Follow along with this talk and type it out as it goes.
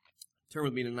Turn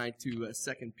with me tonight to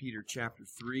 2 Peter chapter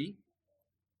 3.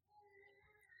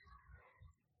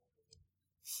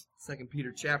 2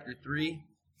 Peter chapter 3.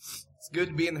 It's good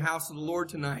to be in the house of the Lord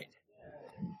tonight.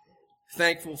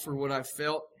 Thankful for what I've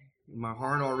felt in my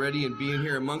heart already and being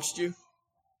here amongst you.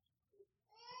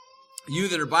 You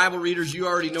that are Bible readers, you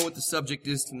already know what the subject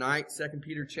is tonight. 2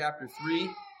 Peter chapter 3.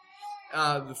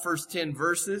 The first 10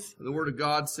 verses, the Word of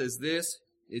God says this.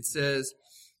 It says,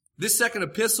 "This second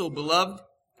epistle, beloved,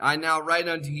 I now write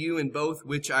unto you in both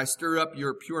which I stir up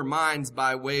your pure minds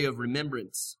by way of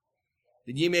remembrance,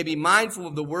 that ye may be mindful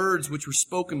of the words which were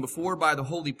spoken before by the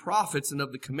holy prophets, and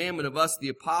of the commandment of us, the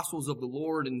apostles of the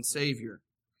Lord and Savior.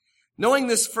 Knowing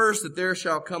this first, that there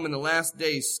shall come in the last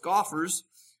days scoffers,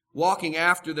 walking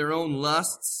after their own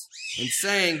lusts, and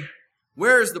saying,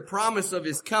 Where is the promise of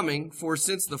his coming? For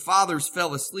since the fathers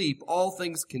fell asleep, all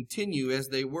things continue as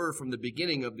they were from the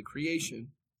beginning of the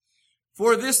creation.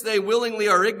 For this they willingly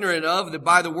are ignorant of, that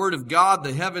by the word of God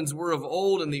the heavens were of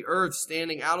old, and the earth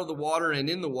standing out of the water and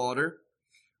in the water,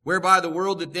 whereby the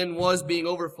world that then was, being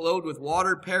overflowed with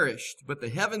water, perished. But the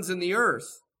heavens and the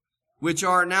earth, which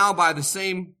are now by the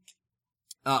same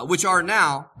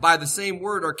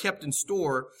word are kept in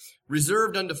store,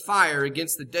 reserved unto fire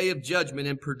against the day of judgment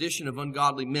and perdition of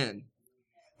ungodly men.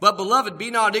 But, beloved,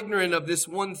 be not ignorant of this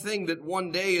one thing, that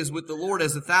one day is with the Lord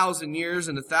as 1,000 years,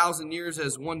 and 1,000 years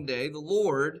as one day. The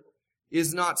Lord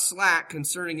is not slack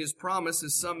concerning his promise,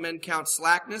 as some men count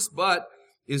slackness, but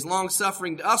is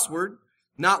longsuffering to usward,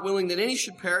 not willing that any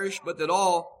should perish, but that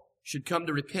all should come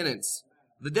to repentance.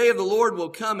 The day of the Lord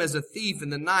will come as a thief in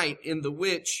the night, in the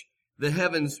which the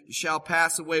heavens shall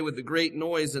pass away with a great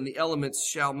noise, and the elements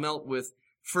shall melt with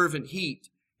fervent heat.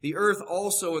 The earth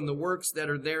also and the works that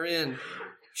are therein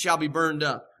shall be burned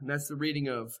up." And that's the reading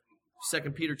of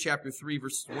 2 Peter chapter 3,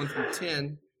 verses 1 through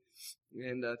 10.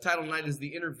 And the title tonight is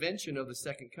The Intervention of the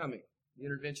Second Coming. The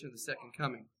Intervention of the Second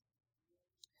Coming.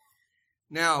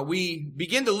 Now, we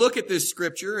begin to look at this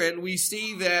scripture, and we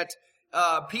see that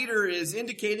Peter is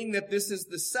indicating that this is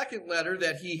the second letter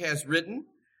that he has written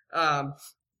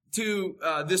to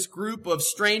this group of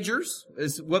strangers,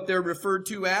 is what they're referred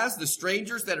to as, the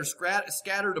strangers that are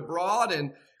scattered abroad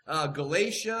in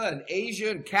Galatia and Asia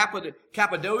and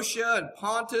Cappadocia and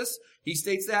Pontus. He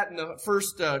states that in the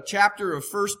first chapter of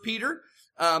 1 Peter.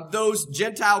 Those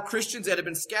Gentile Christians that have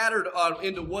been scattered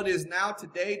into what is now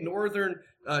today northern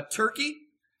Turkey.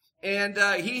 And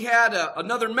he had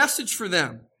another message for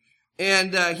them.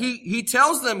 And he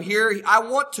tells them here, I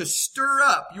want to stir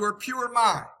up your pure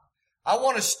mind. I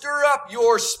want to stir up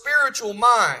your spiritual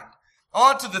mind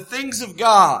onto the things of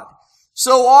God.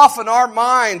 So often our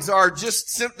minds are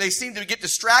they seem to get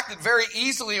distracted very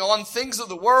easily on things of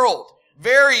the world.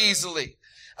 Very easily.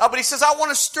 But he says, I want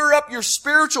to stir up your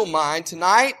spiritual mind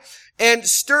tonight and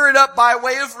stir it up by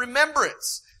way of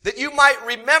remembrance. That you might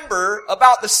remember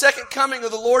about the second coming of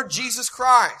the Lord Jesus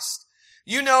Christ.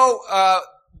 You know,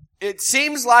 it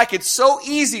seems like it's so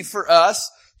easy for us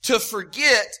to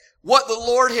forget what the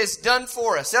Lord has done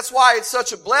for us. That's why it's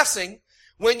such a blessing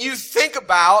when you think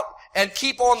about and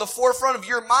keep on the forefront of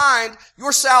your mind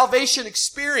your salvation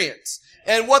experience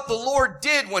and what the Lord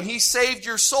did when He saved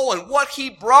your soul and what He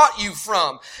brought you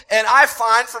from. And I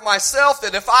find for myself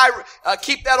that if I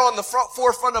keep that on the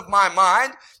forefront of my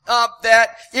mind, that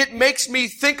it makes me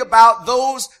think about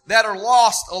those that are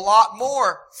lost a lot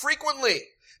more frequently.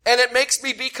 And it makes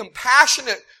me be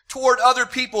compassionate toward other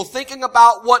people, thinking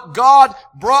about what God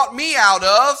brought me out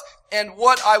of and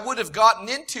what I would have gotten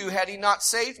into had He not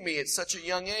saved me at such a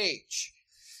young age.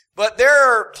 But there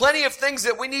are plenty of things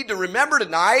that we need to remember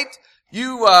tonight.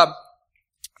 You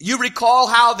recall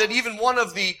how that even one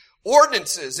of the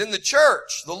ordinances in the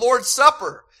church, the Lord's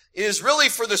Supper, is really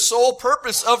for the sole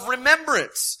purpose of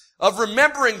remembrance, of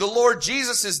remembering the Lord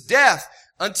Jesus' death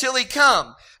until He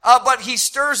come. But He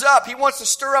wants to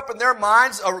stir up in their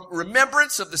minds a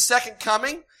remembrance of the second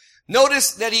coming.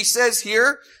 Notice that He says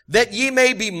here, that ye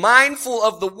may be mindful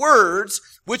of the words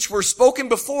which were spoken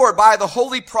before by the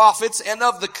holy prophets, and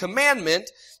of the commandment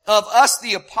of us,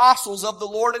 the apostles of the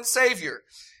Lord and Savior.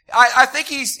 I think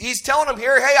he's telling them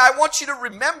here, hey, I want you to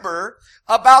remember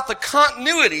about the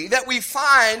continuity that we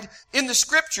find in the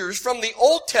scriptures from the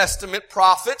Old Testament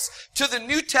prophets to the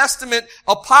New Testament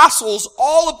apostles,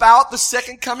 all about the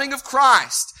second coming of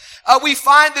Christ. We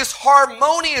find this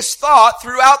harmonious thought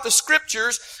throughout the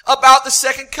scriptures about the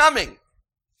second coming.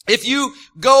 If you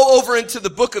go over into the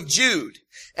book of Jude,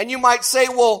 and you might say,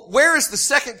 well, where is the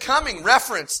second coming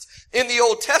referenced in the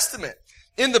Old Testament?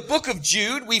 In the book of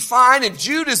Jude, we find, and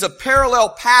Jude is a parallel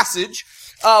passage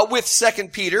with 2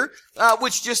 Peter,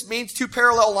 which just means two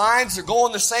parallel lines. They're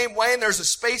going the same way and there's a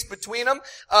space between them.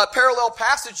 Parallel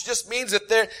passage just means that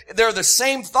they're the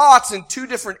same thoughts in two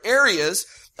different areas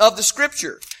of the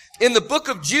Scripture. In the book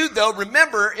of Jude, though,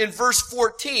 remember in verse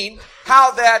 14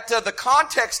 how that the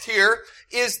context here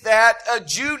is that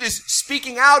Jude is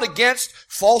speaking out against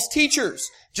false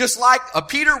teachers, just like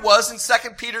Peter was in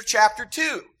 2 Peter chapter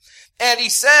 2. And he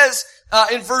says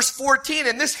in verse 14,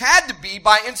 and this had to be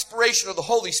by inspiration of the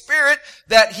Holy Spirit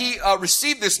that he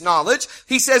received this knowledge.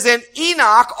 He says, and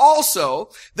Enoch also,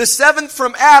 the seventh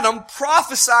from Adam,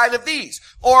 prophesied of these.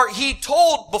 Or he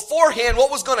told beforehand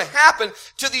what was going to happen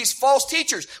to these false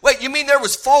teachers. Wait, you mean there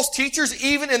was false teachers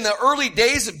even in the early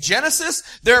days of Genesis?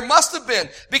 There must have been,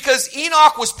 because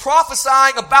Enoch was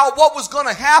prophesying about what was going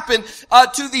to happen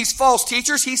to these false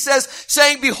teachers. He says,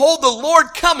 saying, behold, the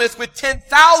Lord cometh with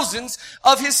 10,000s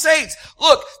of his saints.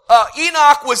 Look,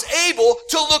 Enoch was able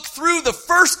to look through the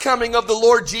first coming of the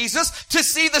Lord Jesus to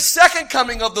see the second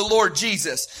coming of the Lord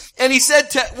Jesus. And he said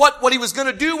what he was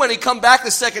going to do when he come back the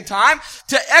second time,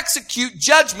 to execute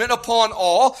judgment upon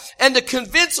all, and to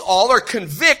convince all or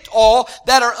convict all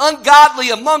that are ungodly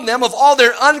among them of all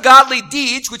their ungodly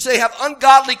deeds which they have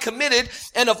ungodly committed,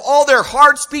 and of all their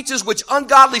hard speeches which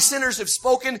ungodly sinners have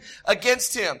spoken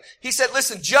against him. He said,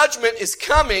 listen, judgment is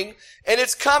coming, and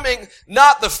it's coming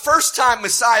not the first time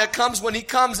Messiah comes when he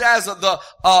comes as the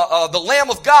Lamb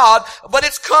of God, but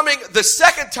it's coming the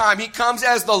second time he comes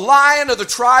as the Lion of the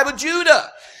tribe of Judah.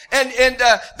 And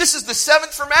this is the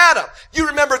seventh from Adam. You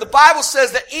remember the Bible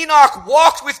says that Enoch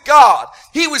walked with God.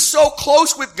 He was so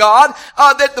close with God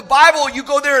that the Bible, you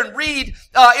go there and read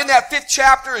in that 5th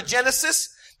chapter of Genesis,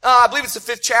 I believe it's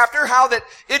the 5th chapter, how that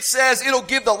it says it'll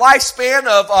give the lifespan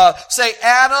of, say,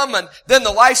 Adam, and then the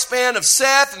lifespan of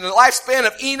Seth, and the lifespan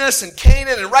of Enos and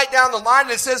Canaan, and right down the line,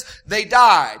 and it says they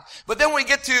died. But then we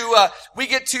get to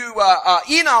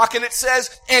Enoch, and it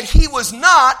says, and he was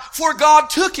not, for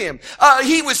God took him.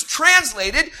 He was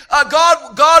translated.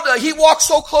 He walked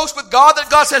so close with God that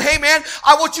God said, hey man,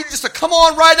 I want you just to come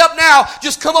on right up now.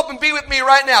 Just come up and be with me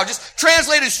right now. Just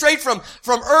translated straight from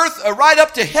earth right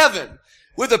up to heaven,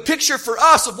 with a picture for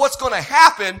us of what's going to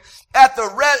happen at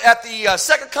the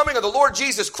second coming of the Lord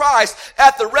Jesus Christ,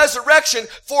 at the resurrection,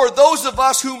 for those of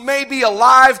us who may be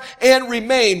alive and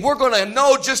remain. We're going to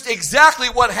know just exactly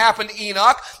what happened to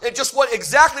Enoch, and just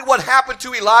exactly what happened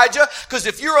to Elijah, because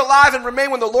if you're alive and remain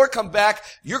when the Lord comes back,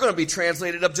 you're going to be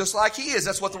translated up just like he is.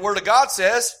 That's what the Word of God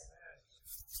says.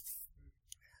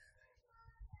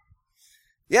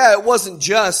 Yeah, it wasn't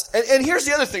just, and here's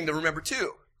the other thing to remember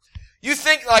too. You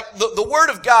think like the Word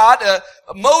of God,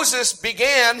 Moses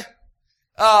began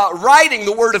writing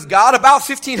the Word of God about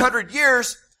 1500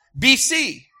 years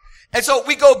BC. And so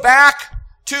we go back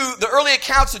to the early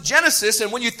accounts of Genesis,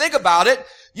 and when you think about it,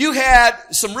 you had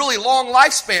some really long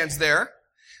lifespans there.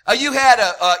 You had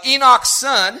Enoch's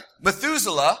son,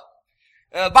 Methuselah.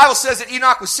 The Bible says that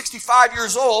Enoch was 65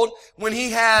 years old when he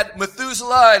had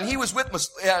Methuselah, and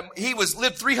he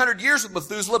lived 300 years with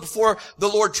Methuselah before the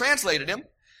Lord translated him.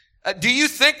 Do you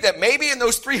think that maybe in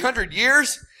those 300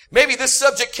 years, maybe this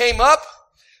subject came up?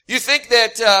 You think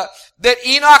that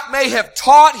Enoch may have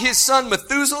taught his son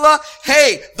Methuselah,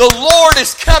 hey, the Lord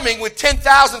is coming with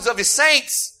 10,000s of his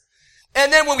saints.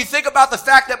 And then when we think about the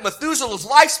fact that Methuselah's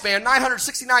lifespan,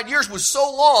 969 years, was so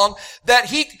long that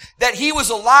he was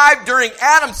alive during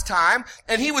Adam's time,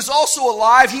 and he was also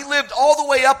alive. He lived all the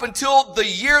way up until the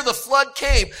year the flood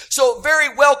came. So it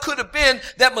very well could have been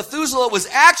that Methuselah was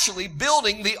actually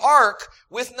building the ark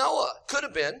with Noah. Could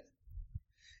have been.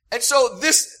 And so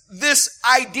this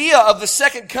idea of the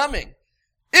second coming,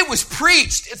 it was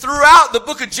preached throughout the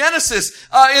book of Genesis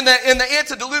in the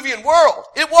antediluvian world.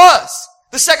 It was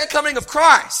the second coming of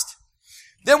Christ.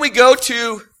 Then we go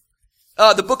to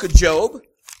the book of Job,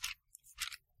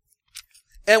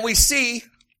 and we see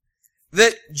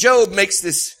that Job makes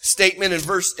this statement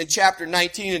in chapter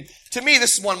 19. And to me,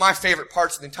 this is one of my favorite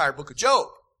parts of the entire book of Job.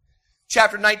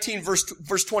 Chapter 19,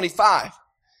 verse 25,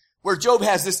 where Job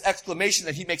has this exclamation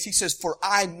that he makes. He says, for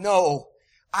I know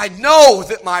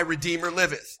that my Redeemer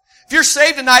liveth. If you're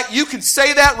saved tonight, you can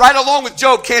say that right along with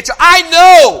Job, can't you? I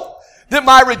know that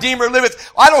my Redeemer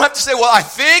liveth. I don't have to say, well, I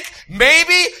think,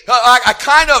 maybe, I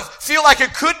kind of feel like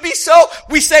it could be so.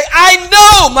 We say, I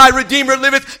know my Redeemer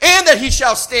liveth, and that he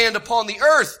shall stand upon the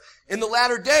earth in the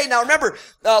latter day. Now remember,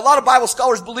 a lot of Bible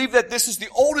scholars believe that this is the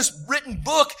oldest written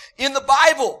book in the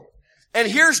Bible.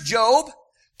 And here's Job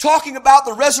talking about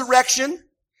the resurrection.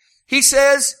 He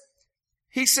says,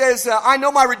 I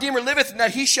know my Redeemer liveth, and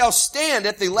that he shall stand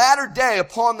at the latter day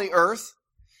upon the earth.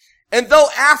 And though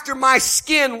after my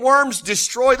skin worms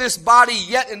destroy this body,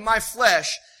 yet in my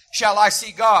flesh shall I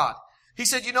see God. He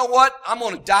said, you know what? I'm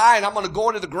going to die and I'm going to go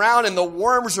into the ground and the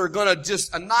worms are going to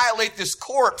just annihilate this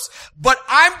corpse. But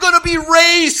I'm going to be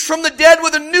raised from the dead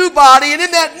with a new body, and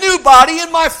in that new body,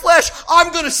 in my flesh,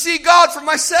 I'm going to see God for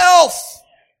myself.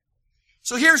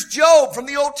 So here's Job from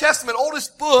the Old Testament,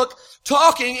 oldest book,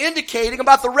 indicating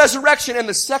about the resurrection and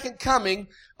the second coming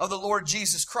of the Lord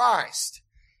Jesus Christ.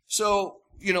 So,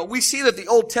 we see that the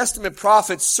Old Testament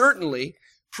prophets certainly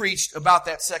preached about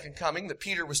that second coming that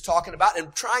Peter was talking about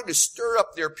and trying to stir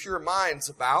up their pure minds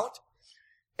about.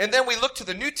 And then we look to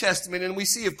the New Testament and we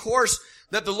see, of course,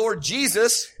 that the Lord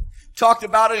Jesus talked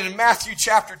about it in Matthew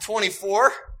chapter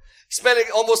 24, spending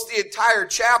almost the entire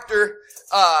chapter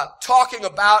talking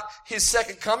about his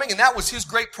second coming, and that was his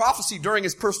great prophecy during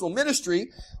his personal ministry,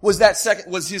 was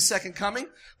his second coming.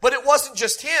 But it wasn't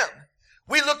just him.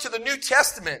 We look to the New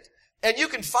Testament, and you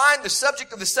can find the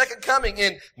subject of the second coming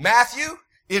in Matthew,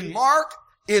 in Mark,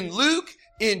 in Luke,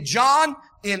 in John,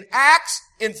 in Acts,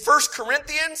 in 1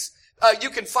 Corinthians.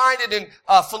 You can find it in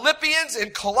Philippians,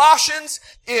 in Colossians,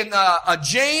 in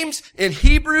James, in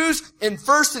Hebrews, in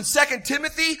 1 and 2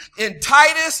 Timothy, in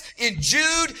Titus, in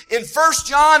Jude, in 1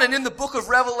 John, and in the book of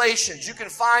Revelations. You can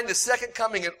find the second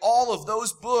coming in all of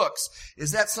those books.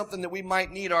 Is that something that we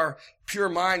might need our pure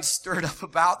minds stirred up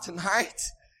about tonight?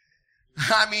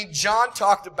 John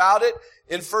talked about it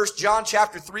in 1 John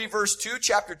chapter 3 verse 2,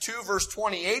 chapter 2 verse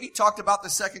 28. He talked about the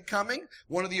second coming,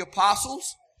 one of the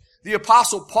apostles. The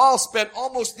apostle Paul spent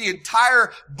almost the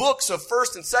entire books of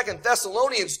 1st and 2nd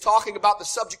Thessalonians talking about the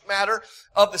subject matter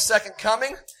of the second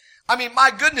coming.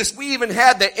 My goodness, we even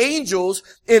had the angels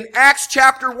in Acts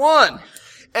chapter 1.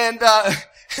 And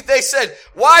they said,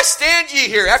 why stand ye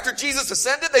here? After Jesus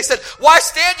ascended, they said, why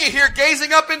stand ye here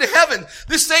gazing up into heaven?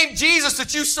 This same Jesus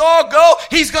that you saw go,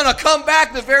 he's going to come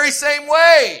back the very same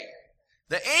way.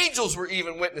 The angels were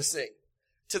even witnessing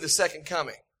to the second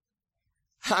coming.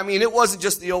 It wasn't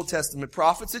just the Old Testament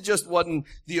prophets. It just wasn't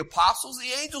the apostles.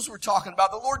 The angels were talking about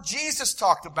it. The Lord Jesus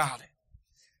talked about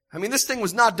it. This thing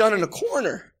was not done in a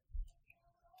corner.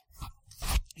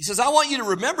 He says, I want you to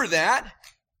remember that.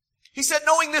 He said,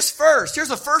 knowing this first. Here's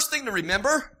the first thing to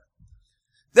remember.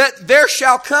 That there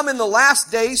shall come in the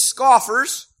last days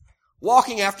scoffers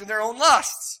walking after their own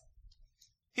lusts.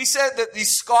 He said that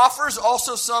these scoffers,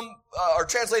 also some are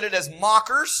translated as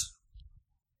mockers.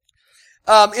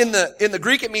 In the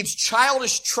Greek, it means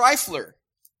childish trifler.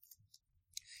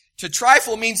 To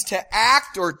trifle means to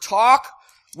act or talk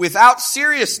without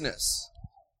seriousness.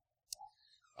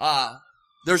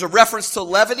 There's a reference to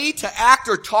levity, to act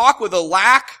or talk with a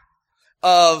lack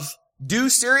of due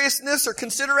seriousness or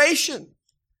consideration.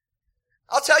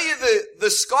 I'll tell you, the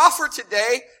scoffer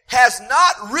today has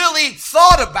not really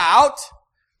thought about,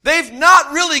 they've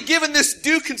not really given this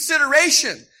due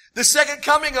consideration, the second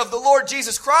coming of the Lord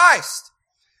Jesus Christ.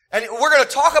 And we're going to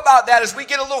talk about that as we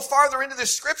get a little farther into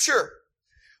this scripture.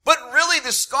 But really,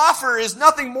 the scoffer is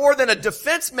nothing more than a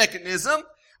defense mechanism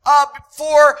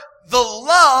for the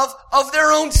love of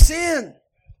their own sin.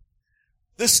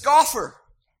 The scoffer.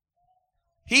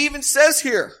 He even says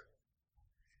here,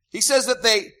 he says that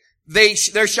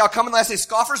there shall come in the last days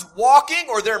scoffers walking,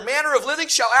 or their manner of living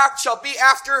shall be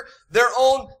after their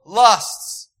own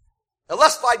lusts. Now,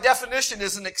 lust by definition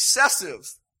is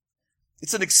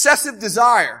it's an excessive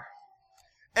desire.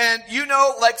 And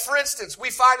like for instance, we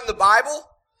find in the Bible,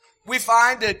 we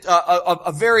find it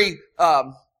a very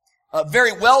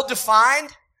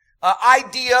well-defined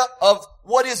idea of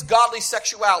what is godly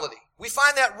sexuality. We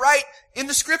find that right in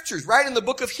the scriptures, right in the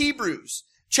book of Hebrews,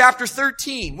 chapter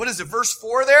 13. What is it, verse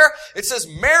 4 there? It says,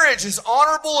 marriage is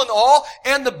honorable in all,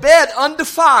 and the bed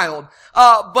undefiled.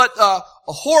 But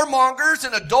whoremongers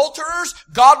and adulterers,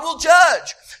 God will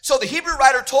judge. So the Hebrew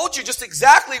writer told you just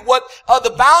exactly what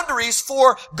the boundaries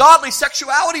for godly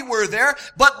sexuality were there.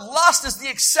 But lust is the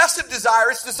excessive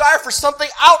desire. It's desire for something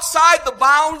outside the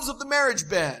bounds of the marriage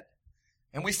bed.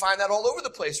 And we find that all over the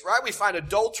place, right? We find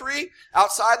adultery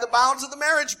outside the bounds of the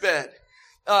marriage bed.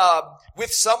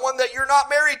 With someone that you're not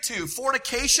married to.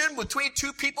 Fornication between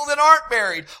two people that aren't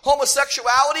married.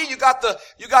 Homosexuality, you got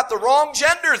the wrong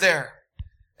gender there.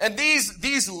 And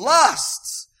these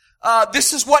lusts,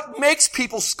 this is what makes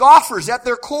people scoffers at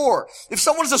their core. If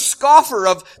someone's a scoffer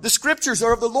of the scriptures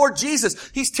or of the Lord Jesus,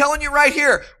 he's telling you right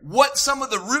here what some of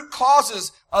the root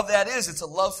causes of that is. It's a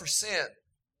love for sin.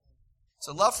 It's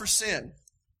a love for sin.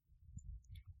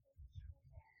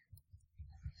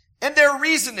 And their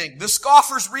reasoning, the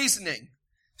scoffer's reasoning,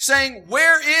 saying,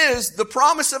 where is the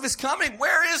promise of his coming?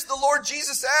 Where is the Lord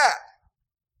Jesus at?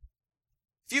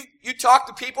 If you talk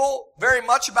to people very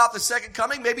much about the second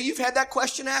coming, maybe you've had that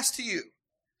question asked to you.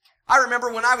 I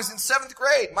remember when I was in 7th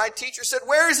grade, my teacher said,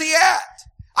 where is he at?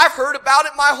 I've heard about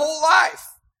it my whole life.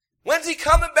 When's he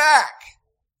coming back?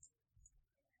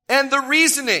 And the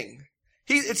reasoning.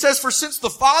 It says, for since the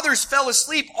fathers fell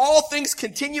asleep, all things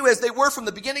continue as they were from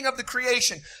the beginning of the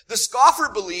creation. The scoffer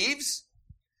believes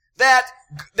that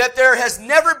there has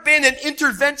never been an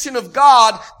intervention of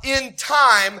God in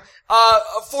time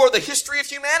for the history of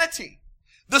humanity.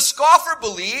 The scoffer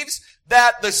believes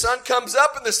that the sun comes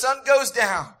up and the sun goes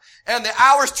down. And the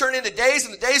hours turn into days,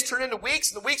 and the days turn into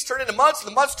weeks, and the weeks turn into months,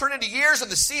 and the months turn into years, and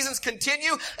the seasons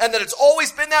continue, and that it's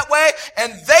always been that way,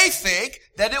 and they think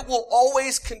that it will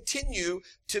always continue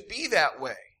to be that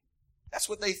way. That's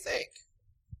what they think.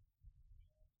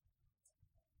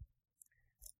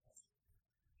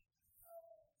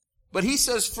 But he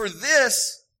says, for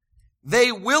this,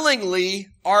 they willingly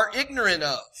are ignorant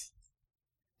of.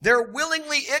 They're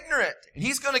willingly ignorant. And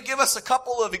he's going to give us a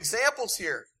couple of examples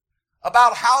here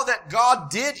about how that God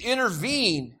did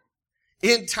intervene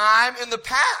in time in the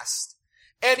past.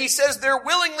 And he says they're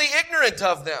willingly ignorant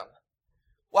of them.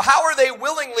 Well, how are they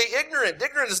willingly ignorant?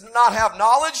 Ignorant is not have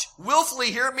knowledge.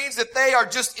 Willfully here means that they are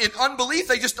just in unbelief.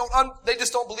 They just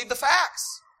don't believe the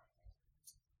facts.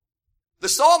 The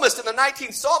psalmist in the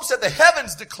 19th Psalm said the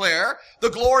heavens declare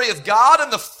the glory of God,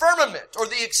 and the firmament or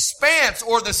the expanse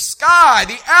or the sky,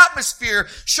 the atmosphere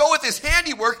showeth his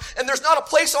handiwork, and there's not a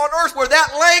place on earth where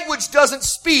that language doesn't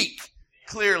speak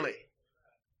clearly.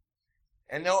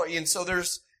 And so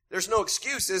there's no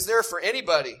excuse, is there, for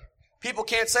anybody? People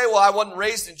can't say, well, I wasn't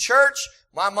raised in church.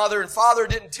 My mother and father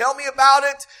didn't tell me about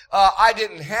it. I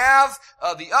didn't have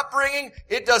the upbringing.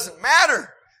 It doesn't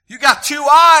matter. You got two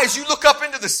eyes, you look up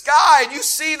into the sky and you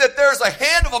see that there's a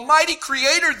hand of a mighty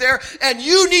creator there, and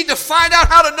you need to find out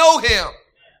how to know him.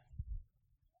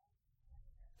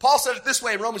 Paul said it this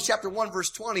way in Romans chapter 1 verse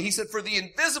 20. He said, for the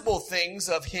invisible things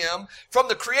of him from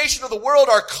the creation of the world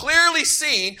are clearly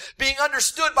seen, being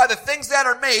understood by the things that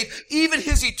are made, even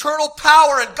his eternal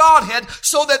power and Godhead,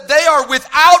 so that they are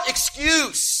without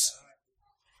excuse.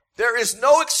 There is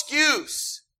no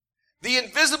excuse. The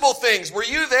invisible things. Were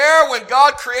you there when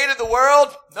God created the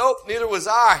world? Nope, neither was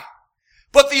I.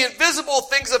 But the invisible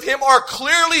things of him are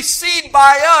clearly seen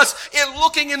by us in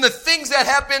looking in the things that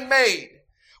have been made.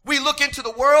 We look into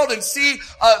the world and see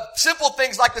simple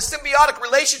things like the symbiotic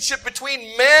relationship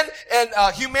between men and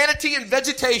humanity and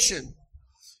vegetation.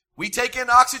 We take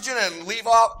in oxygen and leave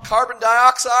out carbon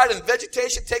dioxide, and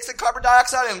vegetation takes in carbon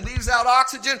dioxide and leaves out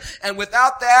oxygen. And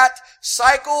without that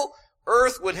cycle,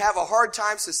 Earth would have a hard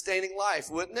time sustaining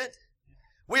life, wouldn't it?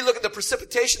 We look at the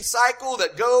precipitation cycle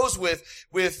that goes with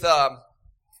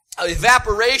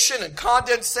evaporation and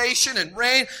condensation and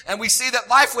rain, and we see that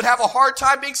life would have a hard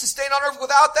time being sustained on Earth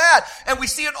without that. And we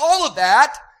see in all of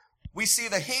that, we see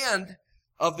the hand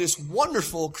of this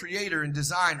wonderful creator and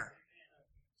designer.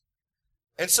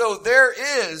 And so there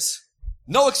is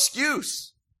no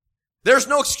excuse. There's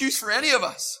no excuse for any of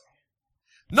us.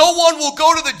 No one will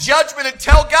go to the judgment and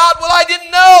tell God, well, I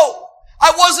didn't know.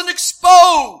 I wasn't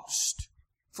exposed.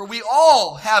 For we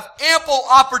all have ample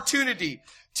opportunity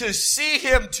to see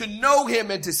him, to know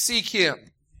him, and to seek him.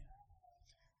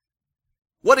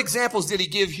 What examples did he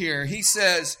give here? He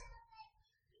says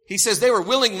they were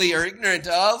willingly or ignorant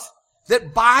of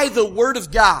that by the word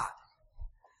of God,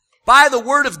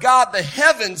 the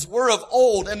heavens were of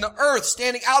old, and the earth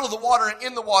standing out of the water and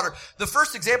in the water. The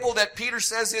first example that Peter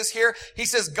says is here, he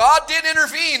says, God did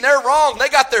intervene. They're wrong. They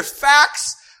got their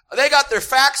facts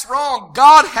wrong.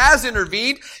 God has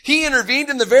intervened. He intervened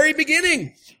in the very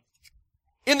beginning,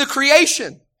 in the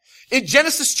creation. In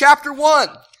Genesis chapter 1.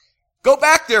 Go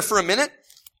back there for a minute.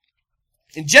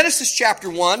 In Genesis chapter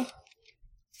 1,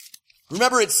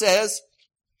 remember it says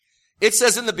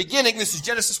in the beginning, this is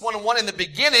Genesis 1:1, in the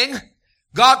beginning,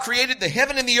 God created the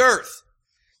heaven and the earth.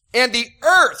 And the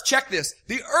earth, check this,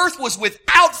 the earth was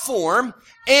without form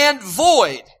and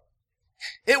void.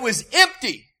 It was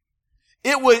empty.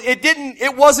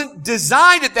 It wasn't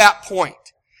designed at that point.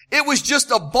 It was just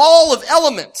a ball of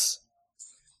elements.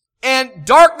 And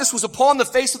darkness was upon the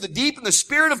face of the deep, and the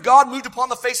Spirit of God moved upon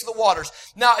the face of the waters.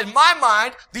 Now, in my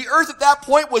mind, the earth at that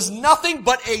point was nothing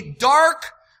but a dark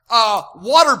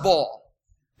water ball.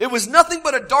 It was nothing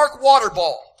but a dark water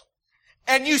ball.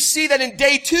 And you see that in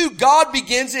day 2, God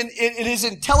begins in his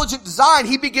intelligent design.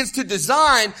 He begins to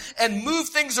design and move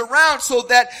things around so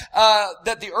that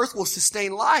the earth will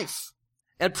sustain life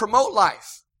and promote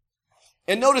life.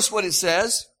 And notice what it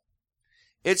says.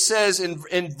 It says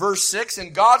in verse 6,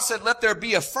 and God said, let there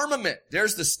be a firmament.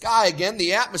 There's the sky again,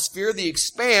 the atmosphere, the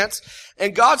expanse.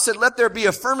 And God said, let there be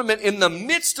a firmament in the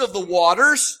midst of the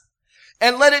waters,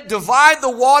 and let it divide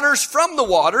the waters from the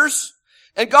waters.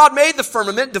 And God made the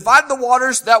firmament, divided the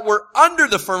waters that were under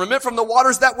the firmament from the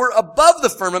waters that were above the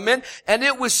firmament, and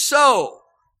it was so.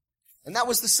 And that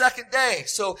was the second day.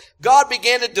 So God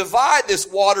began to divide this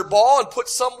water ball and put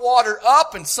some water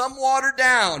up and some water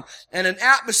down and an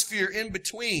atmosphere in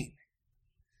between.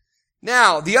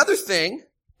 Now, the other thing,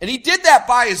 and He did that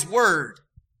by His Word.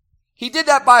 He did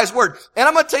that by His Word. And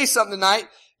I'm going to tell you something tonight.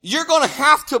 You're going to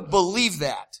have to believe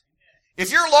that.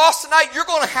 If you're lost tonight, you're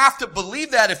going to have to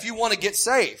believe that if you want to get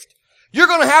saved. You're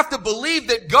going to have to believe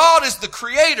that God is the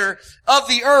creator of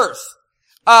the earth.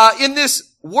 In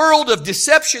this world of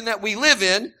deception that we live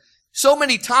in, so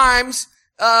many times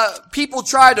people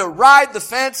try to ride the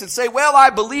fence and say, well, I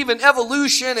believe in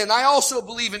evolution and I also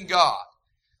believe in God.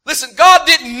 Listen, God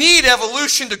didn't need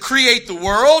evolution to create the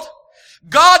world.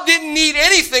 God didn't need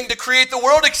anything to create the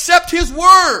world except His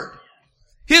Word.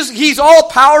 He's all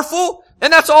powerful.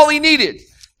 And that's all He needed.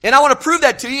 And I want to prove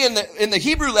that to you in the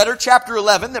Hebrew letter, chapter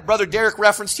 11, that Brother Derek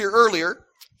referenced here earlier.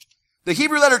 The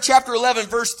Hebrew letter, chapter 11,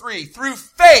 verse 3. Through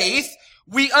faith,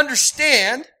 we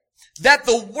understand that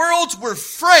the worlds were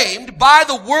framed by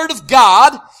the Word of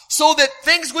God, so that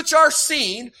things which are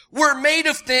seen were made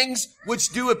of things which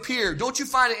do appear. Don't you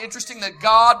find it interesting that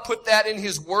God put that in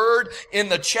His Word in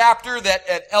the chapter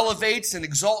that elevates and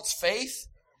exalts faith?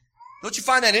 Don't you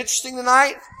find that interesting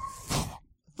tonight?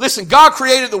 Listen, God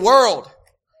created the world.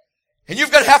 And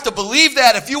you've got to have to believe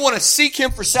that if you want to seek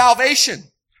Him for salvation.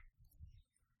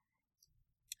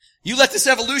 You let this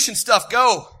evolution stuff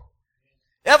go.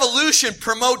 Evolution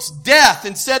promotes death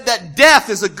and said that death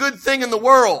is a good thing in the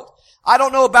world. I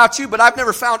don't know about you, but I've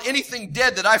never found anything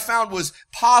dead that I found was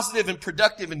positive and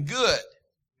productive and good.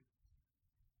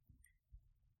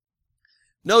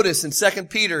 Notice in 2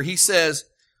 Peter, he says,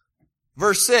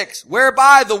 verse 6,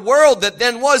 whereby the world that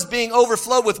then was being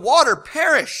overflowed with water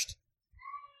perished.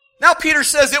 Now Peter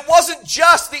says it wasn't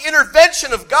just the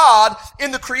intervention of God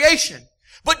in the creation,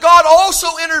 but God also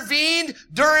intervened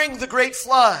during the great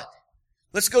flood.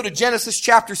 Let's go to Genesis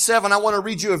chapter 7. I want to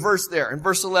read you a verse there in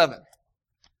verse 11.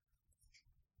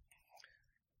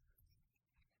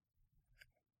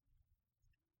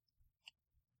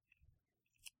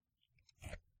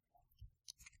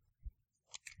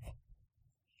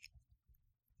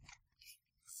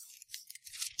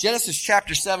 Genesis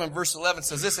chapter 7 verse 11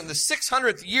 says this, in the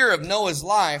 600th year of Noah's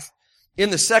life,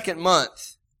 in the 2nd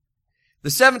month, the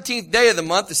 17th day of the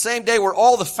month, the same day were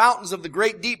all the fountains of the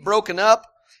great deep broken up,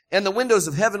 and the windows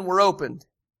of heaven were opened.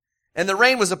 And the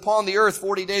rain was upon the earth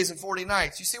 40 days and 40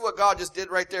 nights. You see what God just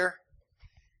did right there?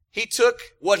 He took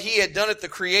what He had done at the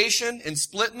creation and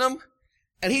splitting them,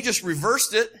 and He just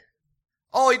reversed it.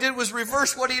 All He did was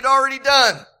reverse what He'd already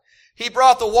done. He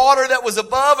brought the water that was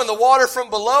above and the water from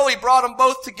below. He brought them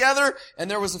both together,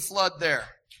 and there was a flood there.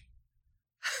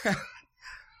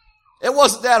 It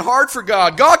wasn't that hard for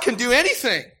God. God can do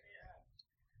anything.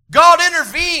 God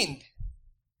intervened.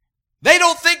 They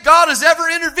don't think God has ever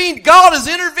intervened. God has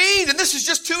intervened, and this is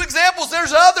just 2 examples.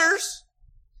 There's others.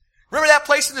 Remember that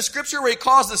place in the Scripture where He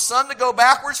caused the sun to go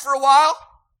backwards for a while?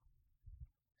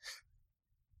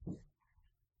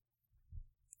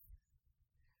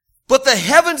 But the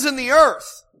heavens and the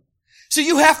earth. So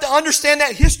you have to understand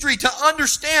that history to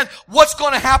understand what's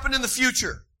going to happen in the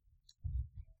future.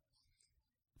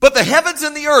 But the heavens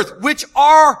and the earth, which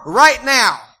are right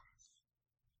now,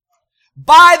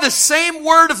 by the same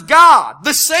Word of God,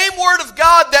 the same Word of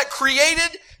God that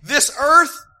created this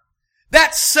earth,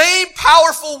 that same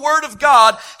powerful Word of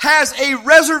God has a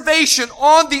reservation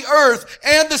on the earth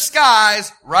and the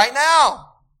skies right now.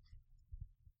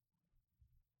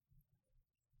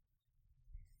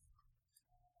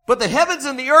 But the heavens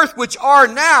and the earth, which are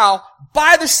now,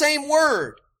 by the same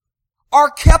Word, are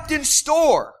kept in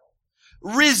store,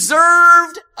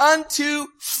 reserved unto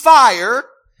fire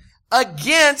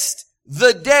against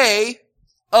the day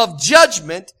of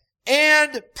judgment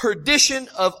and perdition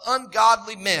of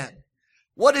ungodly men.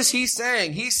 What is he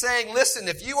saying? He's saying, listen,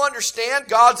 if you understand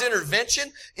God's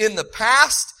intervention in the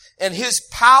past and His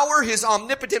power, His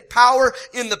omnipotent power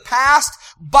in the past,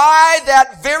 by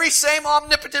that very same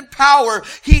omnipotent power,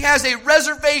 He has a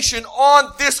reservation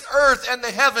on this earth and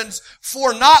the heavens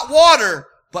for not water,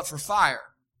 but for fire.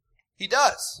 He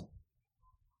does.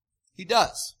 He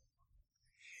does.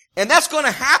 And that's going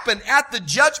to happen at the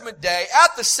judgment day,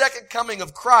 at the second coming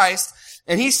of Christ.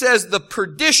 And he says the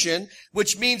perdition,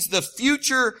 which means the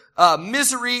future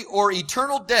misery or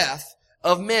eternal death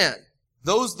of men.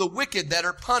 Those, the wicked that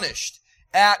are punished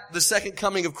at the second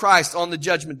coming of Christ on the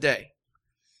judgment day.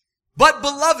 But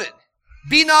beloved,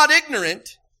 be not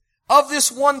ignorant of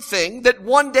this one thing, that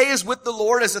one day is with the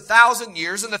Lord as 1,000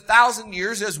 years, and 1,000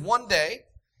 years as one day.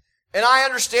 And I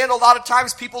understand a lot of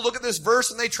times people look at this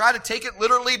verse and they try to take it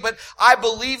literally, but I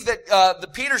believe that the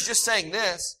Peter's just saying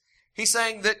this. He's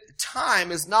saying that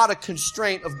time is not a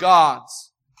constraint of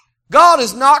God's. God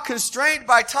is not constrained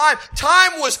by time.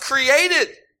 Time was created.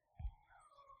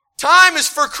 Time is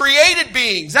for created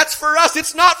beings. That's for us.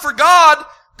 It's not for God.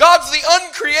 God's the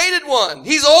uncreated one.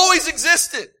 He's always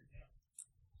existed.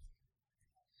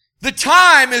 The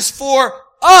time is for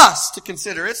us to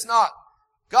consider. It's not.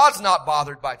 God's not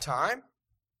bothered by time.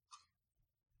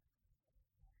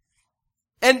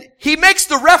 And he makes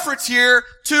the reference here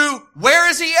to where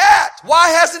is he at? Why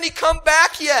hasn't he come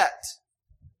back yet?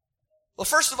 Well,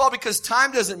 first of all, because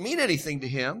time doesn't mean anything to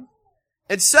him.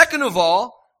 And second of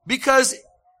all, because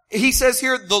he says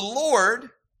here, the Lord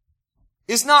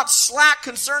is not slack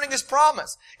concerning his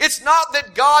promise. It's not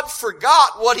that God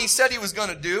forgot what he said he was going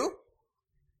to do.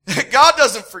 God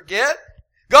doesn't forget.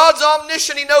 God's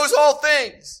omniscient. He knows all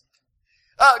things.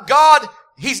 God,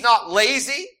 he's not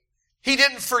lazy. He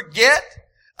didn't forget.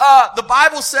 The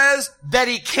Bible says that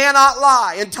he cannot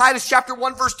lie. In Titus chapter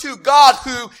 1 verse 2, God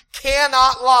who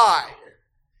cannot lie.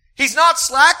 He's not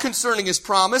slack concerning his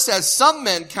promise, as some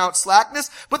men count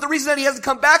slackness, but the reason that he hasn't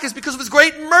come back is because of his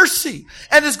great mercy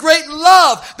and his great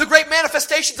love, the great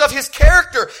manifestations of his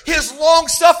character, his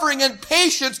long-suffering and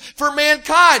patience for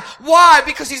mankind. Why?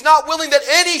 Because he's not willing that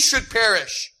any should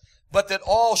perish, but that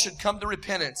all should come to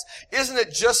repentance. Isn't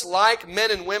it just like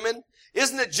men and women?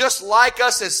 Isn't it just like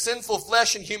us as sinful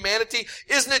flesh and humanity?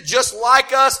 Isn't it just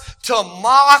like us to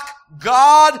mock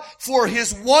God for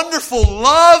his wonderful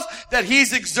love that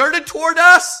he's exerted toward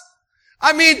us?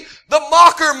 I mean, the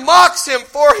mocker mocks him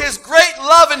for his great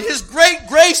love and his great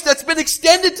grace that's been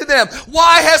extended to them.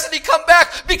 Why hasn't he come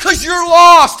back? Because you're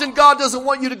lost and God doesn't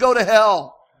want you to go to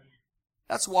hell.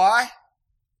 That's why.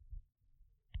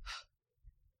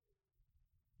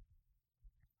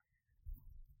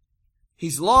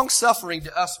 He's long-suffering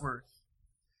to usward.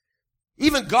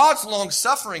 Even God's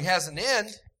long-suffering has an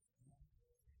end.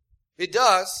 It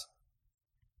does.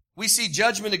 We see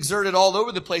judgment exerted all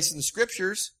over the place in the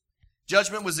Scriptures.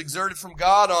 Judgment was exerted from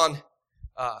God on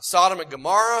Sodom and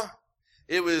Gomorrah.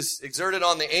 It was exerted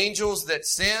on the angels that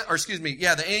sinned,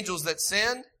 the angels that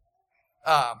sinned.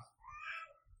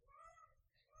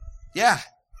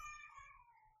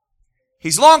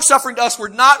 He's long-suffering to us. We're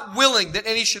not willing that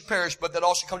any should perish, but that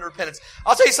all should come to repentance.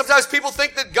 I'll tell you, sometimes people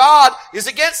think that God is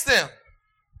against them.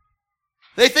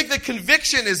 They think that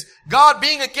conviction is God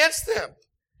being against them.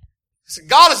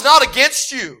 God is not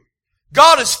against you.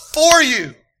 God is for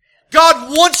you. God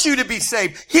wants you to be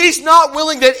saved. He's not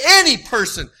willing that any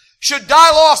person should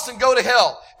die lost and go to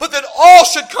hell, but that all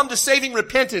should come to saving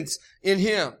repentance in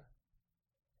him.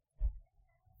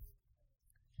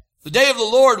 The day of the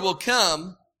Lord will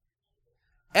come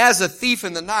as a thief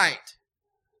in the night.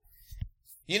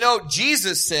 You know,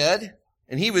 Jesus said,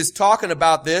 and he was talking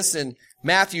about this in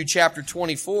Matthew chapter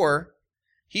 24,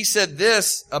 he said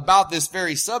this about this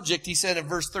very subject. He said in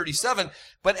verse 37,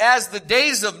 "But as the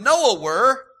days of Noah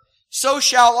were, so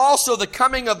shall also the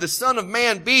coming of the Son of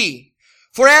Man be.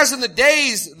 For as in the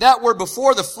days that were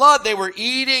before the flood, they were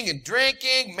eating and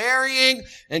drinking, marrying,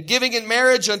 and giving in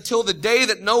marriage until the day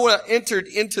that Noah entered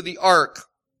into the ark,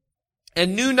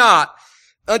 and knew not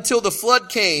until the flood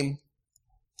came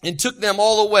and took them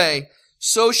all away,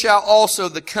 so shall also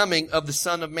the coming of the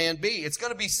Son of Man be." It's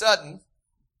going to be sudden.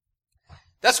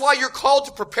 That's why you're called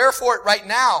to prepare for it right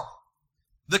now.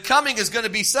 The coming is going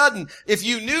to be sudden. If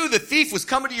you knew the thief was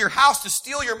coming to your house to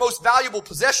steal your most valuable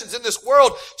possessions in this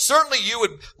world, certainly you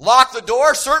would lock the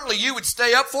door. Certainly you would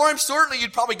stay up for him. Certainly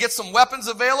you'd probably get some weapons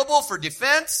available for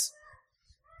defense.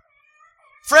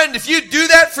 Friend, if you do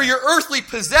that for your earthly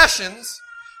possessions,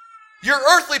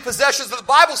 the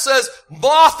Bible says,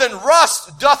 moth and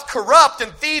rust doth corrupt,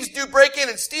 and thieves do break in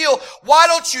and steal. Why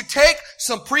don't you take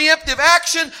some preemptive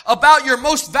action about your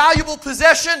most valuable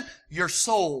possession? Your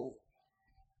soul.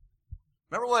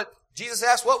 Remember what Jesus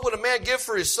asked, what would a man give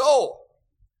for his soul?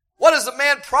 What is a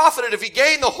man profited if he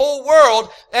gain the whole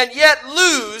world and yet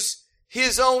lose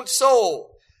his own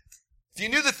soul? If you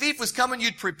knew the thief was coming,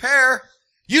 you'd prepare.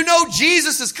 You know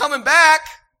Jesus is coming back.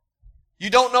 You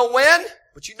don't know when,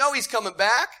 but you know he's coming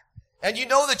back. And you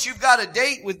know that you've got a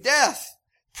date with death.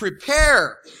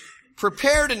 Prepare.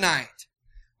 Prepare tonight.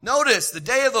 Notice, the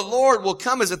day of the Lord will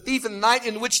come as a thief in the night,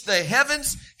 in which the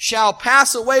heavens shall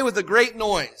pass away with a great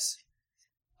noise.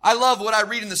 I love what I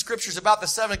read in the Scriptures about the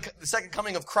second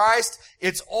coming of Christ.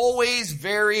 It's always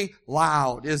very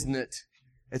loud, isn't it?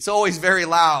 It's always very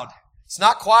loud. It's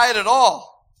not quiet at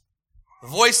all. The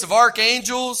voice of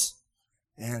archangels,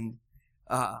 and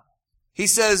he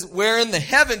says, wherein the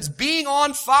heavens being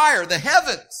on fire, the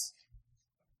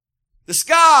The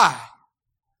sky,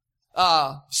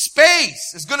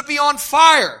 space is going to be on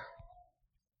fire.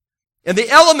 And the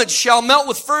elements shall melt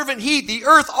with fervent heat. The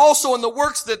earth also and the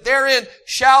works that therein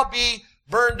shall be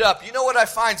burned up. You know what I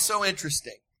find so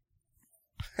interesting?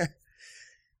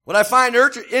 What I find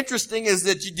interesting is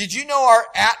that, did you know our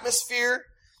atmosphere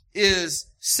is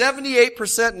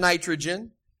 78%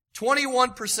 nitrogen,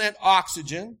 21%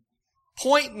 oxygen,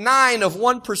 0.9 of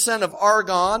 1% of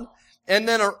argon, and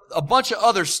then a bunch of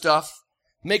other stuff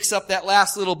makes up that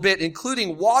last little bit,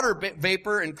 including water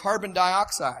vapor and carbon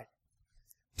dioxide.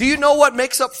 Do you know what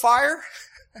makes up fire?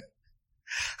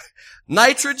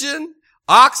 Nitrogen,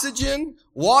 oxygen,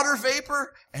 water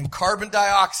vapor, and carbon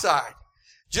dioxide.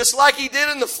 Just like he did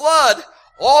in the flood,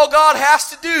 all God has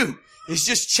to do is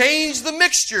just change the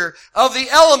mixture of the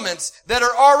elements that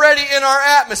are already in our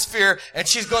atmosphere, and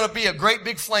she's going to be a great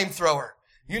big flamethrower.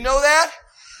 You know that?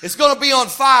 It's going to be on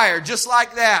fire just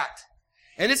like that.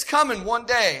 And it's coming one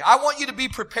day. I want you to be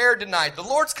prepared tonight. The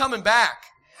Lord's coming back.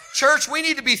 Church, we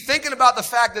need to be thinking about the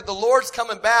fact that the Lord's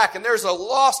coming back, and there's a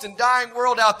lost and dying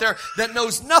world out there that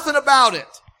knows nothing about it,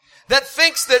 that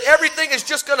thinks that everything is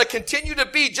just going to continue to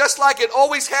be just like it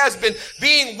always has been,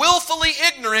 being willfully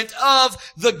ignorant of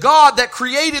the God that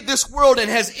created this world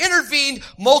and has intervened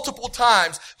multiple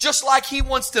times, just like He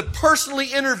wants to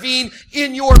personally intervene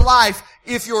in your life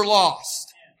if you're lost.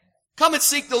 Come and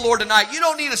seek the Lord tonight. You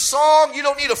don't need a song. You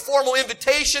don't need a formal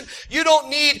invitation. You don't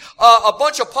need a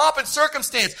bunch of pomp and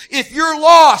circumstance. If you're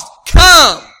lost,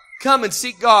 come and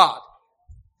seek God.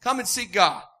 Come and seek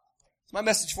God. It's my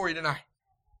message for you tonight.